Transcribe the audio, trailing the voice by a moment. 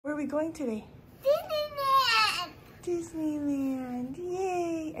we going today? Disneyland! Disneyland,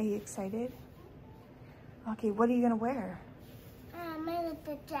 yay! Are you excited? Okay, what are you gonna wear? Metal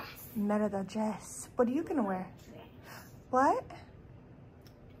dress. Metal dress. What are you gonna wear? What?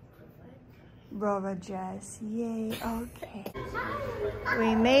 Rora dress, yay, okay.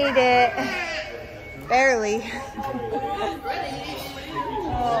 We made it. Barely.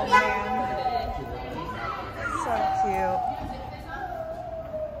 Oh man. So cute.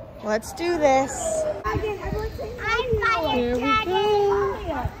 Let's do this. Here we go.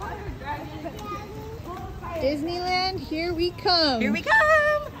 Disneyland, here we come. Here we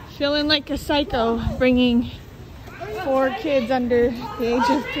come. Feeling like a psycho bringing 4 kids under the age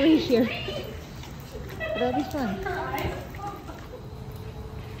of 3 here. But it'll be fun.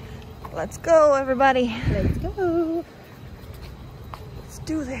 Let's go, everybody. Let's go. Let's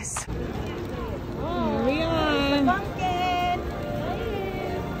do this. Here we are.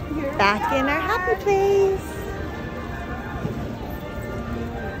 Back in our happy place.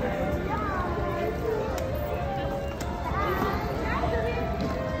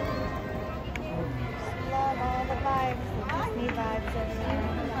 Love all the vibes, the Disney vibes over there.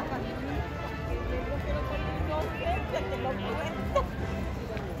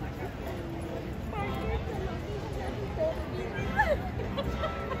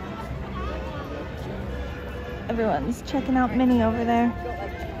 Everyone's checking out Minnie over there.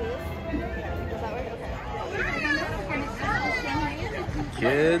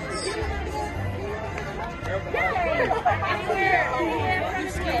 Kids.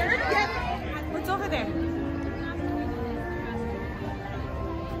 What's over there?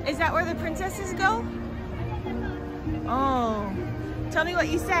 Is that where the princesses go? Oh. Tell me what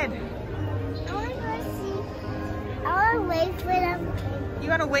you said. I want to go see. I want to wait for them. You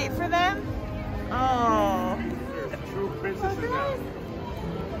want to wait for them? Oh. True princesses now.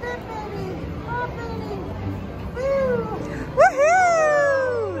 Woohoo!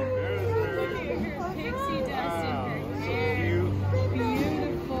 Pixie dust in her So hair. cute.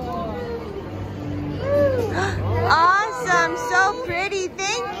 Beautiful. Awesome, so pretty,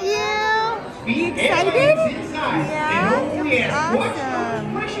 thank you. Be excited? Yeah, awesome. Yeah.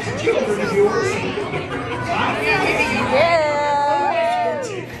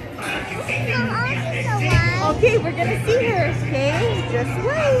 Okay, we're gonna see her, okay? Just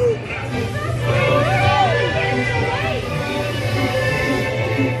wait.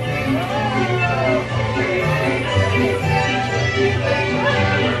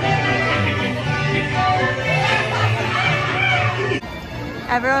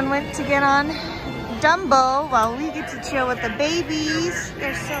 Everyone went to get on Dumbo while we get to chill with the babies.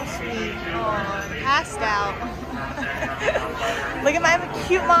 They're so sweet. Oh, passed out. Look at my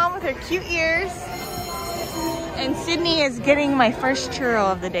cute mom with her cute ears. And Sydney is getting my first churro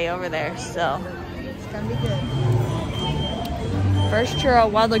of the day over there, so it's gonna be good. First churro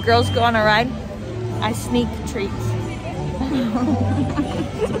while the girls go on a ride. I sneak treats.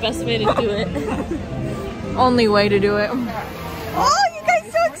 It's the best way to do it. Only way to do it. Oh, you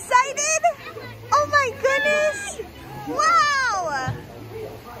guys so excited? Oh my goodness! Wow!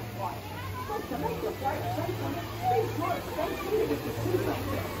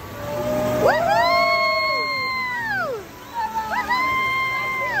 Woohoo! Woohoo!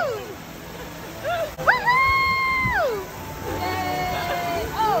 Woohoo!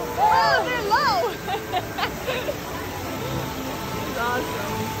 Oh, they're low. It's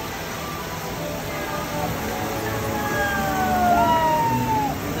awesome.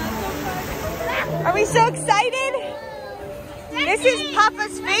 Are we so excited? This is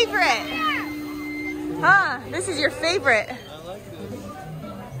Papa's favorite. Huh? This is your favorite. I like this.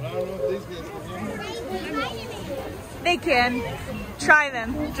 But I don't know if these guys can hear me. They can. Try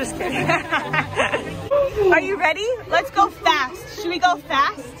them. Just kidding. Are you ready? Let's go fast. Should we go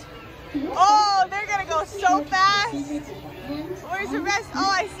fast? Oh, they're gonna go so fast. Where's the rest? Oh,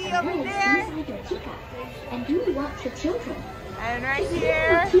 I see over there. And do you want your children? And right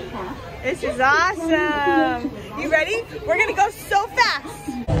here. This is awesome. You ready? We're gonna go so fast.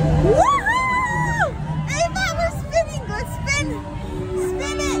 Woohoo! Ava, we're spinning. Let's spin.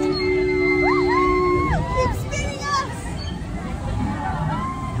 Spin it. Woohoo! Keep spinning us.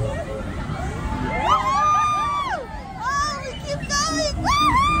 Woohoo! Oh, we keep going.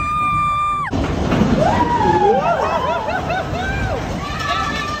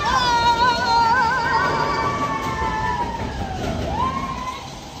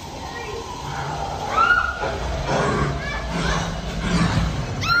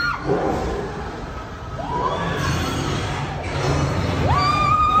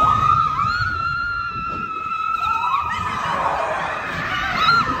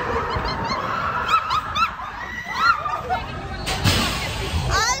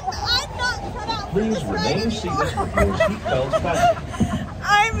 Please remain seated with your seatbelts fastened.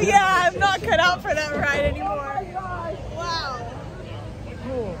 I'm not cut out for that ride anymore. Wow.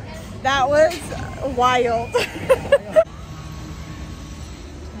 That was wild. Time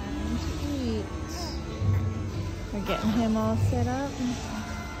to eat. We're getting him all set up.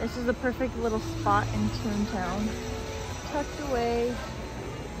 This is a perfect little spot in Toontown. Tucked away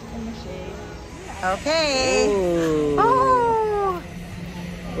in the shade. Okay. Ooh. Oh!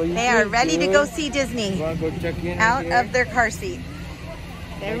 What you They are think, ready to dude? go see Disney. You wanna go check in Out here? of their car seat.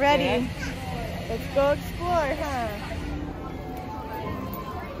 They're ready. Let's go explore, huh?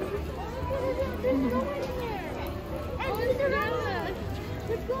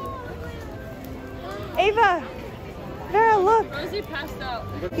 Ava! Vera, look! Rosie passed out.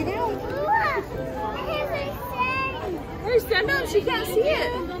 Get out! Hey, stand up. She can't see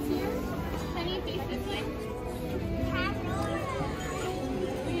it.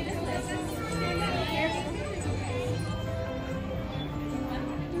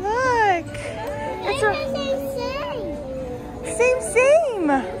 Look! It's a same.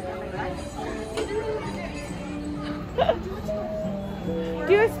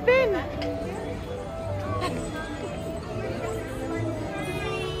 Do a spin.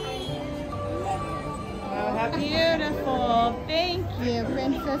 Oh, beautiful. Thank you,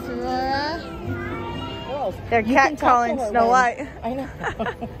 Princess Aurora. They're catcalling Snow White. I know.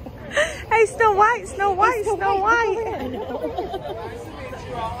 Hey, Snow White, Snow White, Snow White.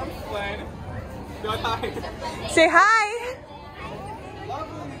 Say hi.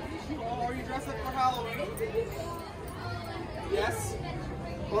 Are you dressed up for Halloween? Yes?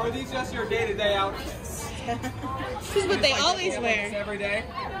 Or are these just your day-to-day outfits? This is what they always wear. Every day?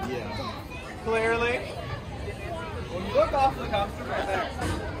 Yeah. Clearly. Well, you look awfully comfortable right there.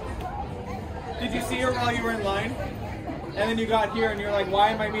 Did you see her while you were in line? And then you got here and you're like, why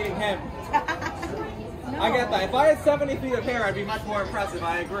am I meeting him? No. I get that. If I had 70 feet of hair, I'd be much more impressive.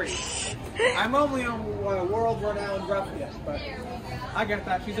 I agree. I'm only a world-renowned ruffian, but I get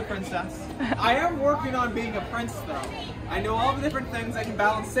that. She's a princess. I am working on being a prince, though. I know all the different things. I can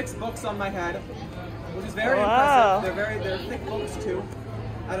balance 6 books on my head, which is very impressive. They're thick books, too.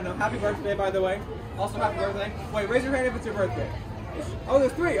 I don't know. Happy birthday, by the way. Also, happy birthday. Wait, raise your hand if it's your birthday. Oh,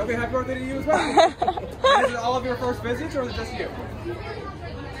 there's 3. Okay, happy birthday to you as well. And is it all of your first visits, or is it just you?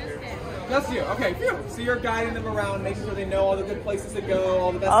 Just you. Okay, phew. So you're guiding them around, making sure they know all the good places to go,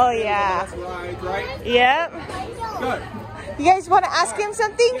 all the best all the best rides, right? Yep. Good. You guys want to ask him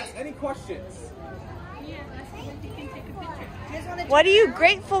something? Yes, any questions? What are you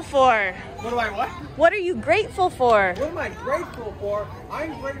grateful for? What do I what? What are you grateful for? What am I grateful for?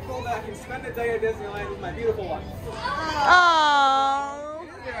 I'm grateful that I can spend a day at Disneyland with my beautiful wife. Aww.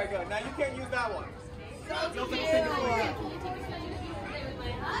 Very good. Now you can't use that one. You'll take a picture for that.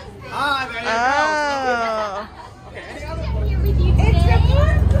 Ah, there you go. Okay, any other? Here with you today. It's your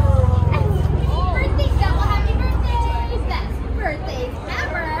birthday, double happy birthday! Best birthdays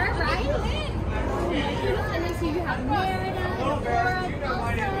ever, right? And then so you have Merida, Laura,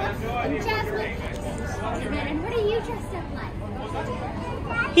 and Jasmine. And what are you dressed up like?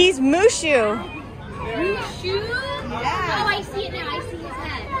 He's Mushu. Mushu? Yeah. Oh, I see it now. I see his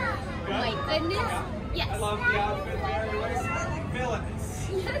head. My goodness. Yes. I love the outfit there. Villainous.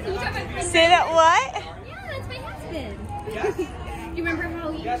 Say that what? Yeah, that's my husband. Yes. Do you remember how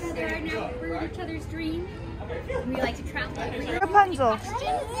we each other are now for each other's dream? We like to travel. Rapunzel.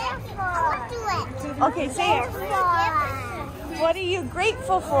 Okay, say it. What are you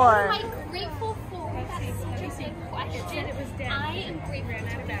grateful What for? am I grateful for? That's such a big question. I am grateful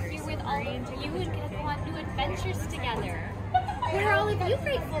to be here with all of you and get to go on new adventures together. What are all of you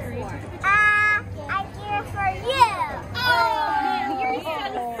grateful for? I'm here for you. Oh, you're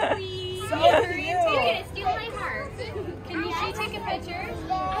so sweet. You're gonna steal my heart. Can you take a picture?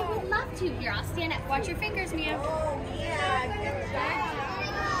 I would love to. Here, I'll stand up. Watch your fingers, Mia.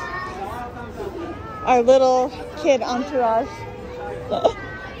 Our little kid entourage.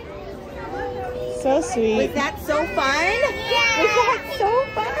 So sweet. Was that so fun? Yeah. Was that so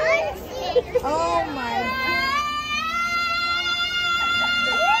fun? Oh my God.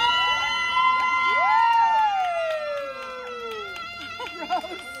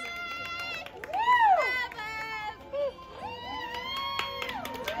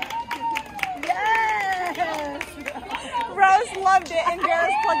 Rose loved it, and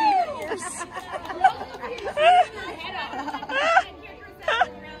Vera's plugging her ears.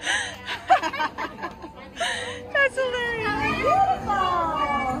 That's hilarious. Hello.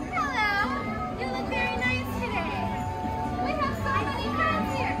 You look very nice today. We have so many friends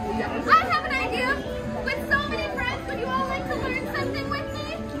here. I have an idea. With so many friends, would you all like to learn something with me?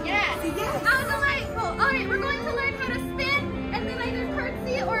 Yes. On the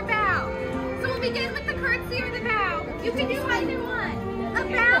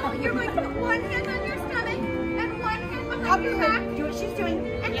Copy her. Do what she's doing.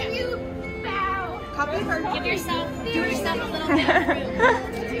 And then you bow. Copy her. Give yourself a little bit of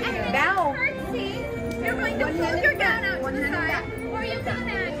room. Bow. Curtsy. You're going to hold your gown out to the side. Or you can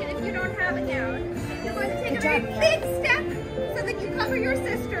imagine if you don't have a gown. You're going to take a very big step so that you cover your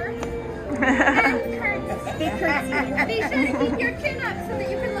sister. And curtsy. Big curtsy. Be sure to keep your chin up so that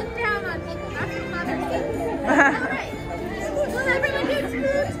you can look down on people. That's what mother says. Alright. Will everyone do two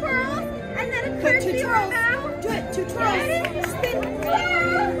twirls? And then a curtsy or a bow? Do it. 2 twirls. Spin.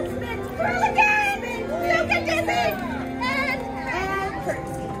 Twirl. Spin. Twirl again. Don't get dizzy. And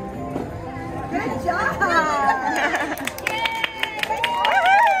curtsy. Good job.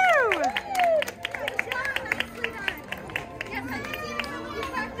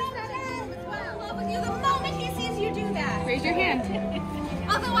 Raise your hand.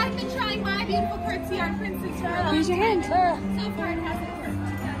 Although I've been trying my beautiful curtsy on Princess for a long Raise your hand. So far it hasn't worked.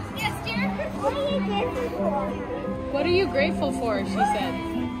 Yes, dear? What are you grateful for? What are you grateful for, she said.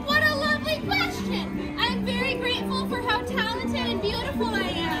 What a lovely question. I'm very grateful for how talented and beautiful I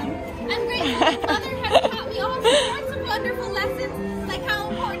am. I'm grateful that Mother has taught me all sorts of wonderful lessons, like how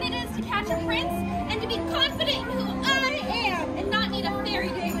important it is to catch a prince and to be confident in who I am and not need a fairy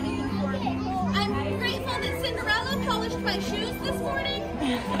to do it. I'm grateful that Cinderella polished my shoes this morning,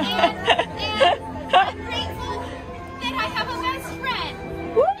 and I'm grateful that I have a best friend.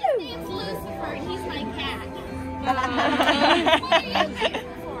 His name's Lucifer, and he's my cat. What are you grateful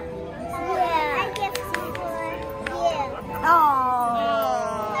for? Yeah, I guess for you. How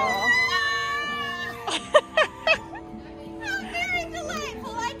very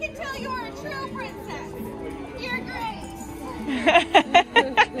delightful! I can tell you are a true princess. Your Grace.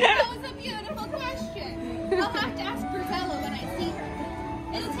 That was a beautiful question. I'll have to ask Grisella when I see her.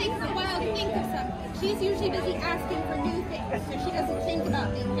 It'll take her a while to think of something. She's usually busy asking for new things, so she doesn't think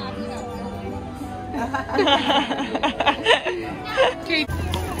about being happy about it.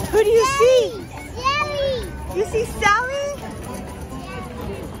 Who do you see? Sally. You see Sally?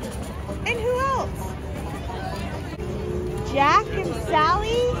 And who else? Jack and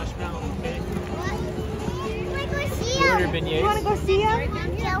Sally? You want to go see them?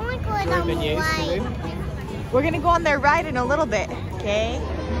 Yeah, I want to go on the ride. We're going to go on their ride in a little bit, okay?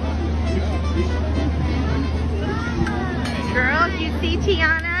 Girls, you see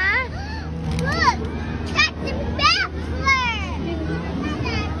Tiana? Look, that's the Bachelor.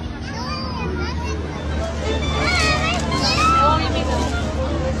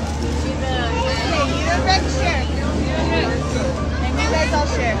 Okay, you a red shirt. And you guys all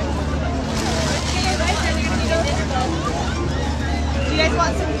share. Do you guys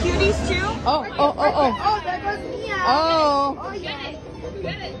want some cuties too? Oh, there goes Mia. Oh, yeah.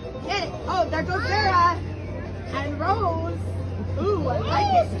 Get it. Oh, there goes Vera. And Rose. Ooh, I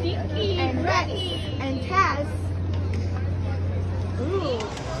like it. Stinky. And Rex. And Tess. Ooh.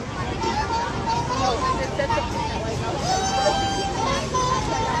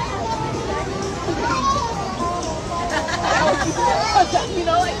 You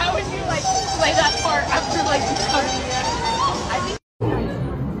know, like, how would you, like, play that part after, like, coming in?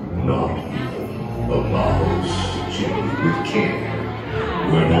 No, a mouse chilled with care.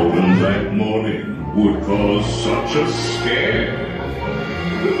 When opened that morning would cause such a scare.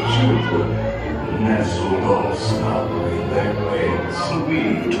 The children nestled all snugly in their way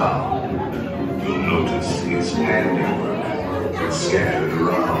sweet town. You'll notice his handiwork scattered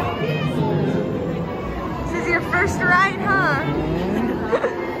around. This is your first ride, huh?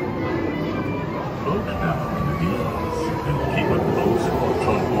 Look down on the knees and keep a close watch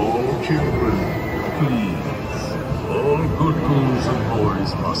on all children, please. All good girls and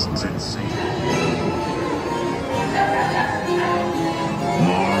boys must succeed.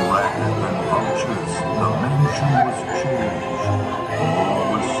 More rapid than vultures, the mansion was changed. All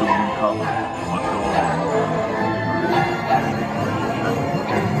was soon covered with dawn.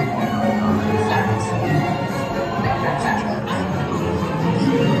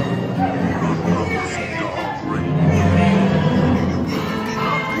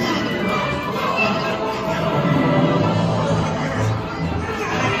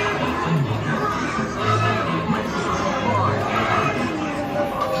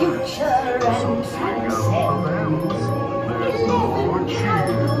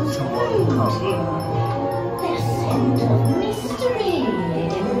 There's scent of mystery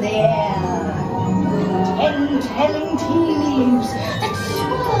in the air. Telling tea leaves that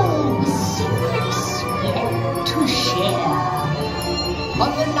small with secret sweet to share.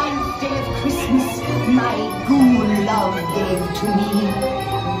 On the 9th day of Christmas, my ghoul love gave to me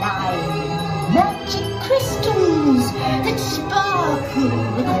 9 magic crystals that sparkle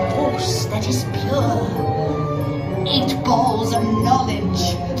with a force that is pure. 8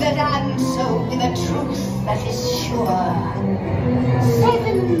 sure.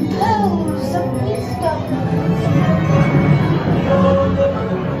 7 pearls of wisdom.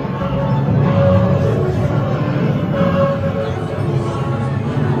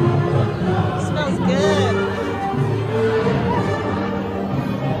 Smells good.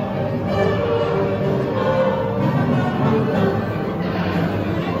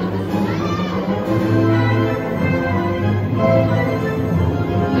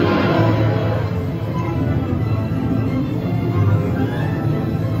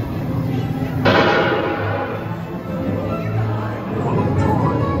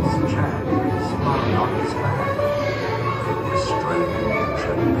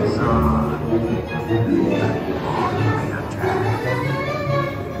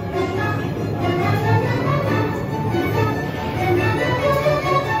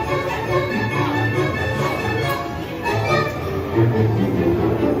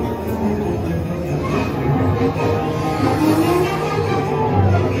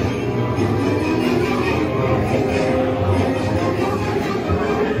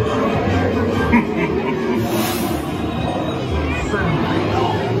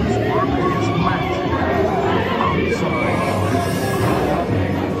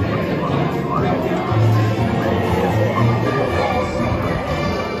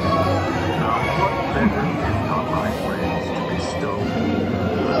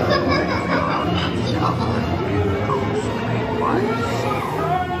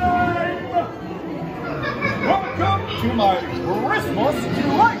 Welcome to my Christmas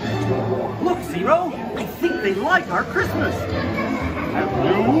delight! Look, Zero, I think they like our Christmas. Have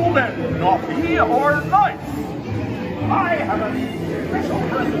you been naughty or nice? I have a special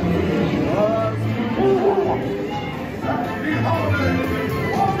present. Happy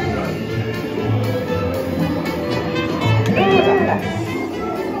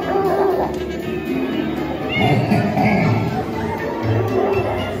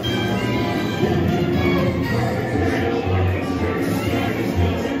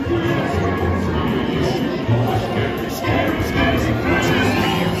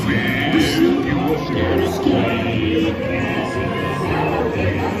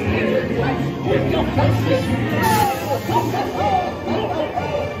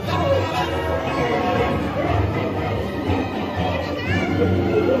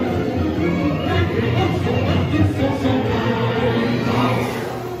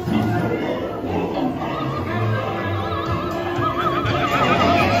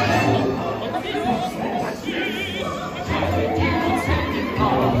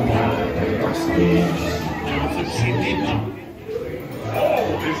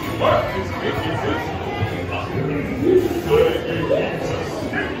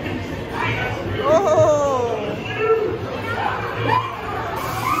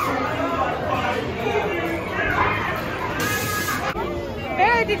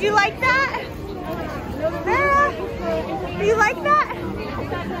Vera, did you like that? Vera, do you like that?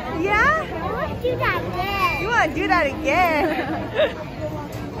 Yeah? I want to do that again. You want to do that again?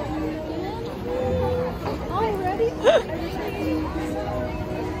 Already?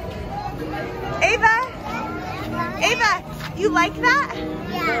 Ava, you like that?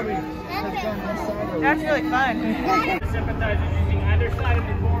 Yeah. That's really fun. Sympathizers using either side of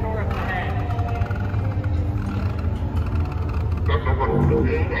the corridor of the head.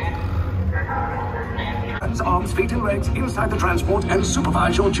 Arms, feet and legs inside the transport and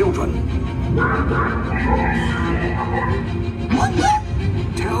supervise your children.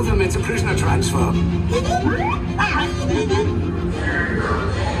 Tell them it's a prisoner transfer.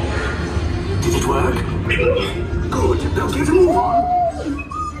 Did it work? Good. Now get a move on.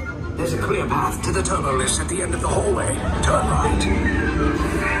 There's a clear path to the turbo lifts at the end of the hallway. Turn right.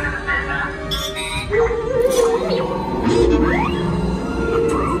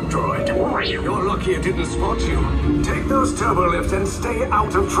 Probe droid. You're lucky it didn't spot you. Take those turbo lifts and stay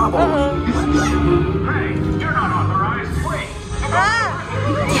out of trouble. Hey, you're not authorized. Wait.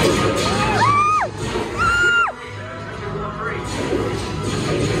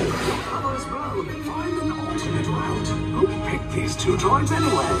 Cover's blown. Find an alternate route. Who picked these two droids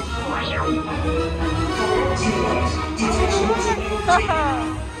anyway?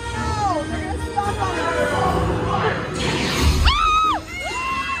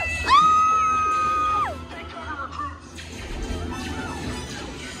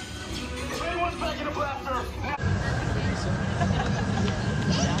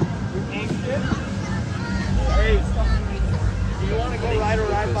 Hey, do you want to go ride a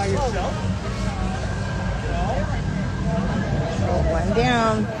ride by yourself? One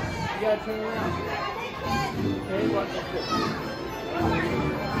down. You gotta turn around. Okay, watch this.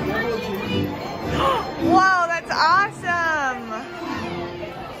 Whoa, that's awesome.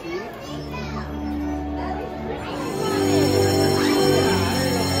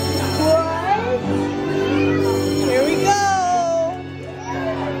 Here we go.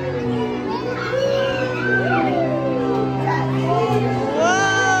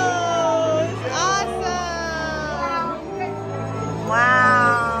 Whoa, it's awesome.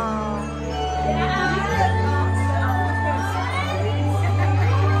 Wow.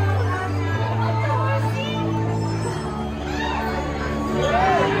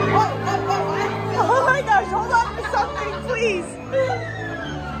 Oh my gosh, hold on to something, please.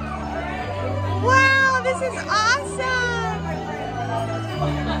 Wow, this is awesome!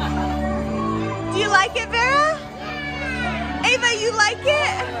 Do you like it, Vera? Ava, you like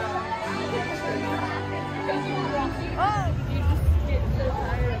it? Oh.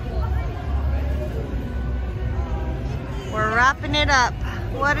 We're wrapping it up.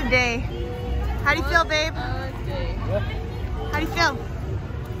 What a day. How do you feel, babe? How do you feel?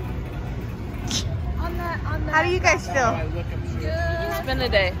 How do you guys feel? It's been a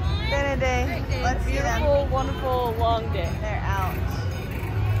day. Been a day. Let's see them. Beautiful, wonderful, long day. They're out.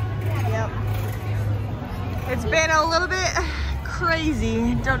 Yep. It's been a little bit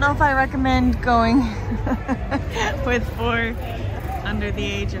crazy. Don't know if I recommend going with 4 under the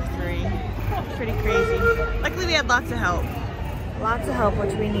age of 3. Pretty crazy. Luckily we had lots of help. Lots of help,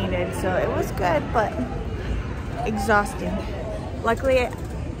 which we needed. So it was good, but exhausting. Luckily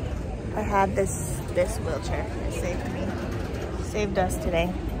I had this wheelchair. It saved me. Saved us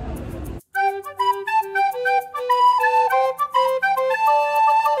today.